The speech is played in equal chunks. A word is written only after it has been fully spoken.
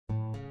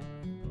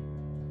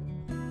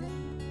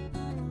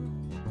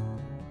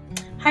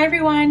Hi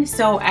everyone,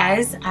 so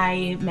as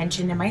I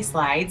mentioned in my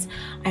slides,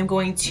 I'm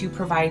going to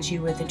provide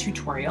you with a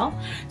tutorial.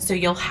 So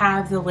you'll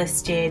have the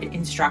listed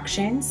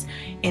instructions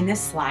in the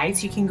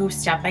slides. You can go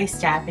step by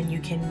step and you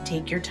can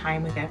take your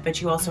time with it,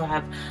 but you also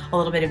have a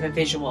little bit of a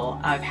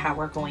visual of how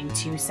we're going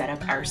to set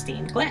up our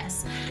stained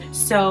glass.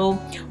 So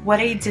what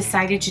I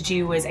decided to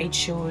do was I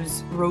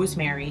chose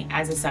rosemary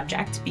as a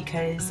subject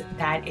because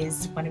that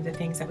is one of the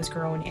things that was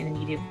grown in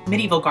the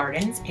medieval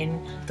gardens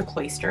in the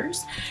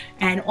Cloisters.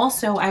 And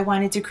also I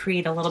wanted to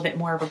create a little bit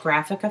more of a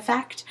graphic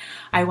effect.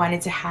 I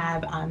wanted to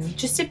have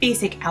just a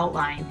basic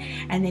outline,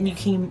 and then you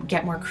can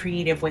get more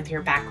creative with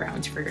your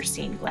background for your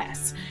stained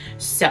glass.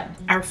 So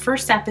our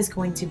first step is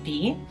going to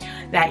be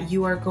that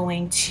you are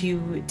going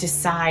to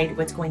decide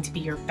what's going to be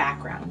your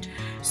background.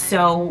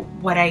 So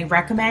what I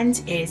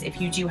recommend is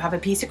if you do have a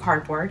piece of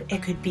cardboard,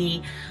 it could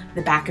be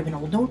the back of an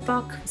old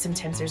notebook.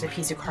 Sometimes there's a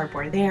piece of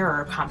cardboard there,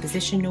 or a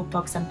composition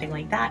notebook, something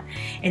like that.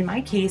 In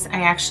my case,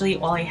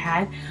 all I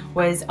had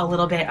was a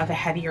little bit of a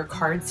heavier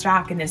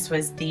cardstock, and this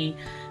was the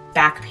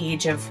back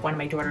page of one of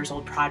my daughter's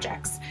old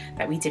projects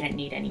that we didn't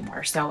need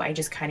anymore. So I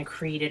just kind of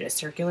created a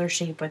circular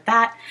shape with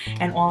that,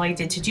 and all I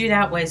did to do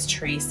that was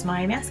trace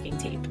my masking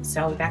tape.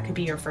 So that could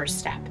be your first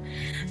step.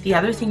 The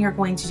other thing you're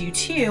going to do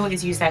too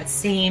is use that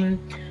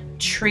same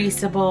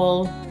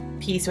traceable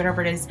piece,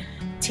 whatever it is,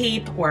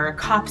 tape or a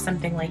cup,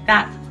 something like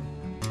that,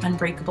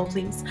 unbreakable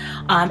please,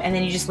 and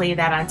then you just lay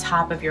that on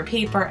top of your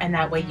paper, and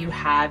that way you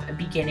have a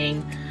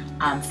beginning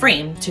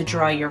frame to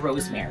draw your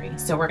rosemary.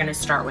 So we're going to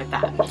start with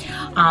that.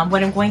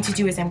 What I'm going to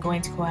do is I'm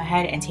going to go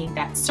ahead and take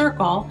that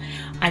circle.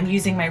 I'm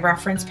using my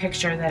reference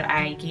picture that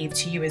I gave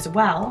to you as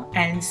well,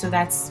 and so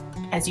that's,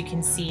 as you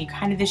can see,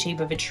 kind of the shape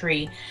of a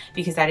tree,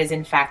 because that is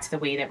in fact the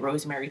way that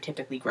rosemary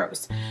typically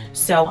grows.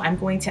 So I'm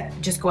going to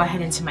just go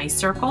ahead into my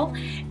circle,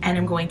 and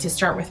I'm going to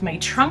start with my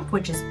trunk,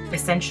 which is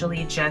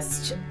essentially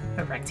just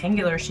a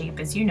rectangular shape,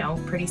 as you know,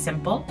 pretty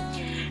simple.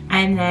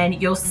 And then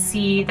you'll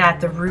see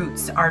that the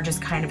roots are just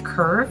kind of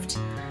curved,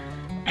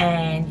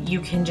 and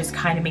you can just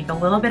kind of make a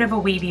little bit of a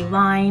wavy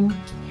line.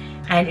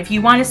 And if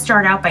you want to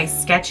start out by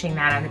sketching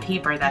that on the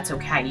paper, that's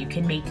okay. You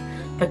can make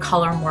the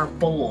color more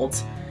bold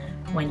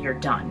when you're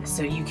done.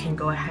 So you can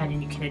go ahead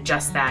and you can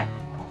adjust that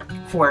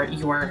for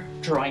your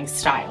drawing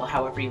style,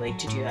 however you like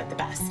to do that the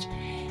best.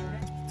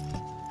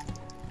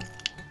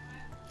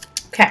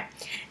 Okay,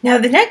 now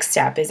the next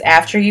step is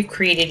after you've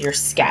created your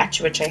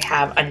sketch, which I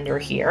have under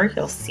here,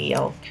 you'll see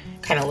I'll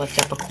kind of lift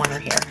up a corner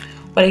here.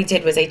 What I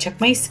did was I took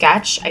my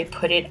sketch, I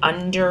put it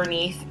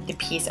underneath the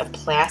piece of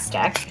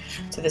plastic.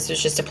 So this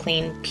was just a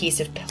plain piece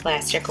of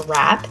plastic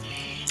wrap,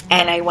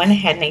 and I went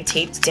ahead and I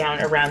taped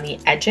down around the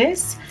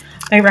edges.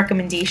 My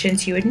recommendation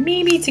to you would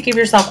maybe to give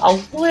yourself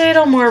a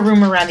little more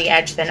room around the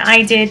edge than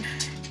I did,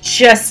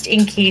 just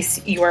in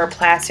case your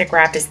plastic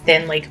wrap is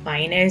thin like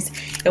mine is.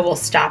 It will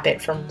stop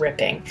it from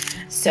ripping.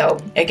 So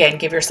again,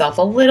 give yourself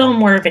a little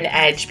more of an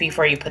edge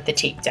before you put the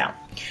tape down.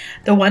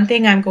 The one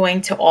thing I'm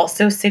going to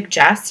also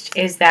suggest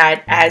is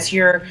that as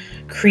you're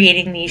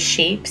creating these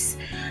shapes,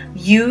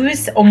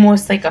 use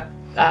almost like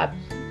a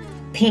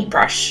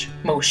paintbrush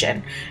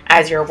motion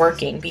as you're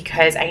working,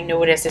 because I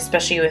noticed,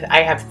 especially with,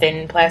 I have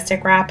thin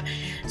plastic wrap,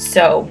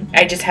 so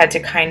I just had to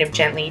kind of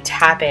gently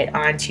tap it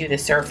onto the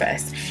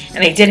surface,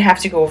 and I did have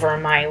to go over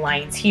my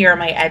lines here,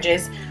 my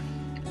edges,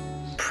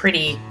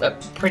 pretty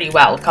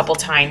well, a couple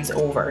times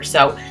over.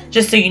 So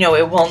just so you know,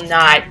 it will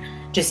not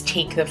just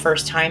take the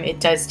first time, it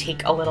does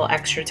take a little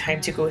extra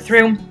time to go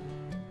through.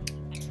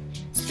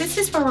 So this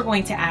is where we're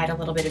going to add a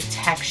little bit of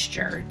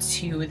texture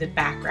to the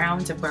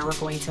background of where we're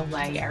going to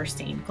lay our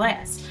stained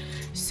glass.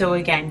 So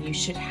again, you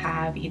should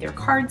have either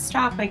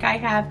cardstock like I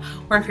have,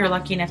 or if you're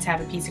lucky enough to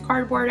have a piece of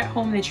cardboard at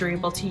home that you're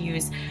able to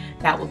use,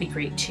 that will be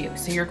great too.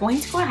 So you're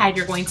going to go ahead,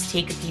 you're going to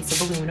take a piece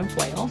of aluminum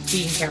foil,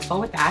 being careful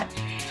with that,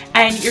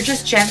 and you're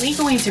just gently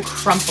going to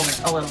crumple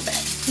it a little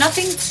bit.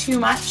 Nothing too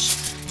much.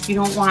 You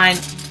don't want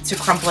to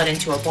crumple it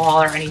into a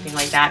ball or anything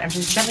like that. I'm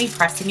just gently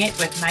pressing it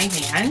with my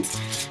hand,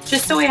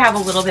 just so I have a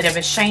little bit of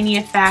a shiny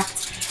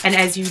effect. And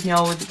as you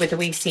know, with the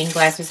way stained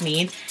glass was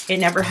made, it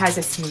never has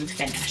a smooth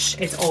finish.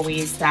 It's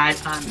always that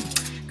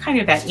kind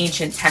of that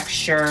ancient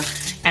texture,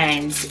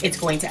 and it's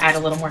going to add a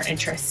little more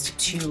interest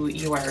to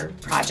your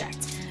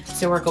project.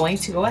 So we're going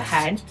to go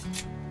ahead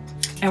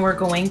and we're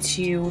going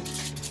to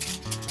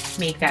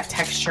make that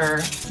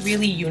texture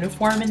really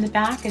uniform in the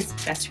back as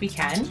best we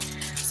can,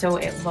 so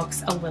it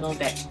looks a little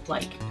bit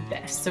like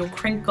this. So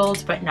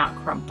crinkled but not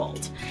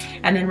crumpled.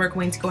 And then we're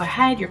going to go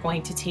ahead, you're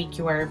going to take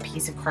your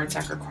piece of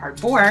cardstock or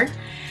cardboard,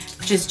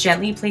 just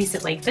gently place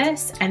it like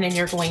this, and then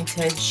you're going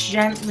to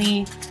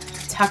gently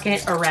tuck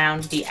it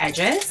around the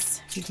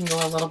edges. You can go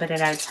a little bit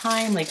at a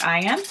time like I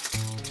am.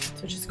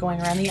 So just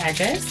going around the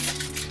edges.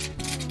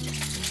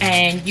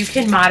 And you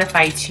can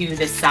modify to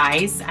the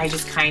size. I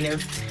just kind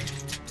of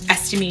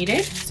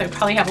estimated, so I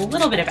probably have a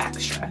little bit of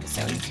extra.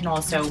 So you can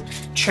also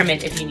trim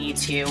it if you need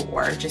to,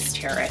 or just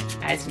tear it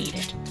as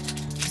needed.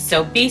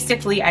 So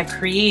basically I've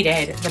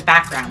created the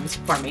background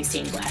for my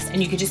stained glass,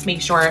 and you could just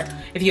make sure,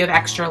 if you have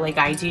extra like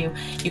I do,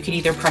 you could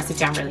either press it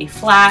down really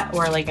flat,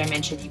 or like I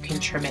mentioned, you can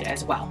trim it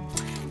as well.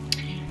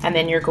 And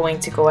then you're going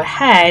to go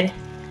ahead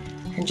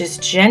and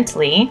just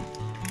gently,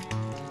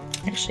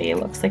 actually it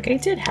looks like I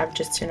did have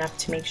just enough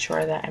to make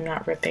sure that I'm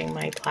not ripping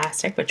my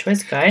plastic, which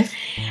was good.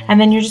 And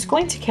then you're just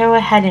going to go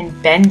ahead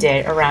and bend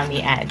it around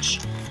the edge.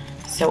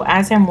 So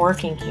as I'm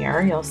working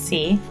here, you'll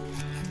see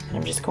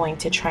I'm just going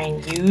to try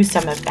and use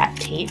some of that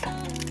tape.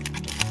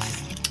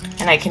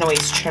 And I can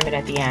always trim it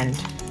at the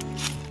end.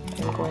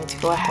 I'm going to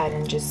go ahead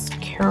and just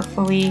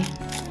carefully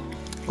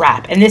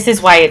wrap. And this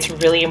is why it's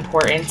really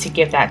important to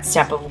give that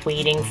step of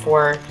waiting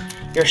for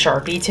your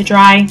Sharpie to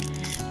dry,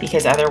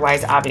 because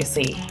otherwise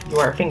obviously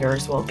your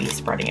fingers will be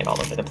spreading it all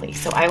over the place.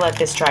 So I let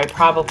this dry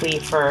probably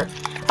for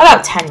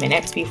about 10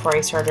 minutes before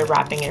I started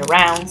wrapping it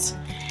around.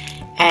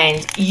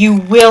 And you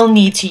will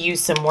need to use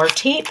some more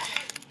tape,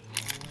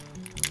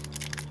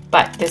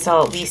 but this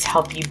will at least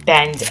help you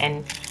bend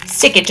and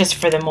stick it just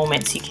for the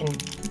moment so you can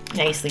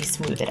nicely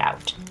smooth it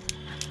out.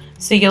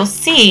 So you'll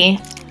see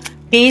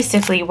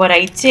basically what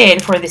I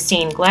did for the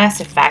stained glass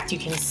effect. You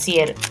can see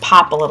it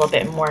pop a little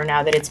bit more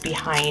now that it's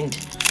behind,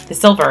 the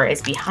silver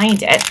is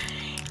behind it,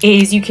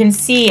 is you can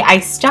see I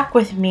stuck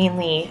with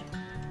mainly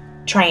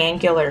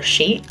triangular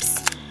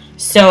shapes.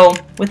 So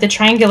with the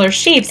triangular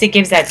shapes, it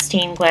gives that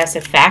stained glass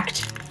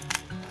effect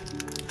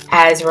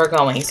as we're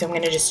going. So I'm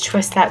going to just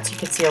twist that so you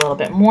can see a little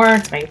bit more.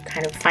 It's my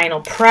kind of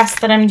final press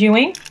that I'm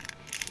doing.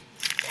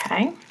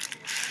 Okay,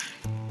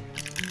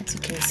 as you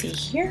can see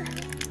here.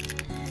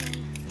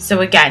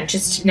 So again,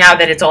 just now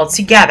that it's all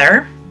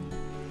together,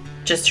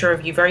 just to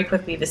review very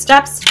quickly the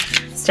steps.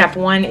 Step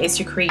 1 is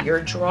to create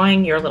your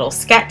drawing, your little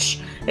sketch.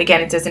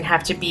 Again, it doesn't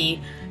have to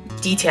be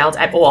detailed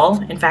at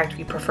all. In fact,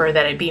 we prefer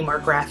that it be more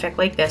graphic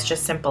like this,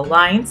 just simple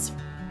lines.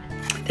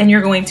 Then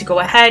you're going to go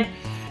ahead,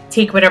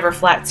 take whatever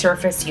flat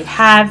surface you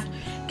have.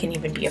 It can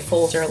even be a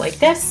folder like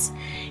this.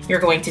 You're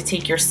going to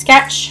take your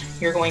sketch,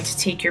 you're going to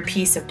take your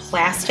piece of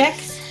plastic,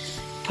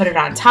 put it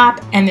on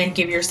top, and then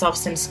give yourself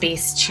some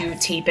space to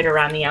tape it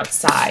around the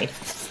outside.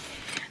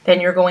 Then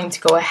you're going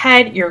to go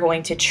ahead, you're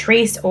going to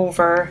trace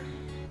over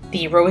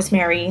the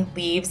rosemary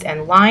leaves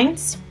and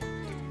lines.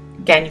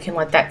 Again, you can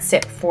let that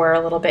sit for a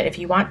little bit if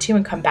you want to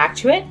and come back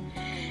to it.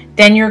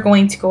 Then you're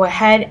going to go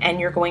ahead and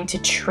you're going to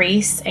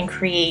trace and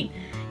create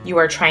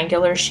your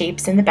triangular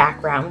shapes in the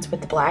background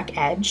with the black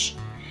edge.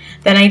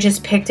 Then I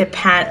just picked a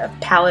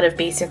palette of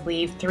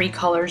basically 3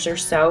 colors or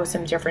so,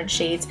 some different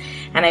shades,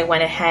 and I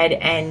went ahead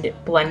and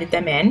blended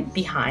them in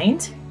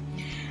behind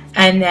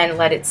and then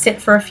let it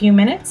sit for a few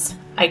minutes.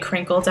 I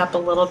crinkled up a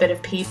little bit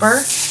of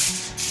paper.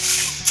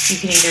 You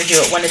can either do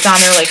it when it's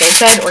on there, like I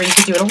said, or you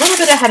could do it a little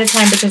bit ahead of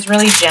time, but just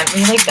really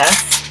gently like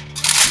this.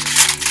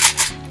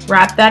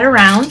 Wrap that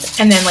around,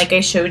 and then like I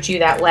showed you,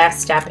 that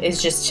last step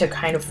is just to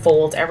kind of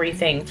fold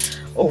everything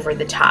over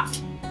the top.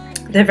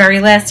 The very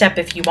last step,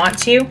 if you want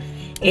to,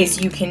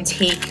 is you can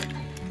take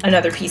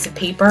another piece of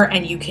paper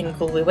and you can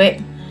glue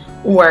it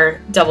or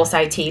double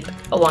side tape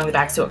along the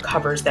back so it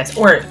covers this,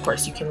 or of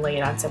course you can lay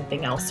it on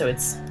something else so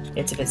it's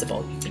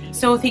visible.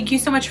 So thank you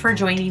so much for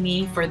joining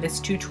me for this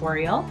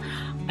tutorial.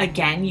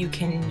 Again, you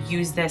can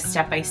use this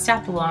step by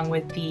step along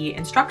with the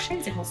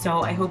instructions.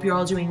 So I hope you're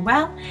all doing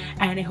well,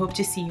 and I hope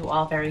to see you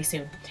all very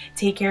soon.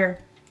 Take care.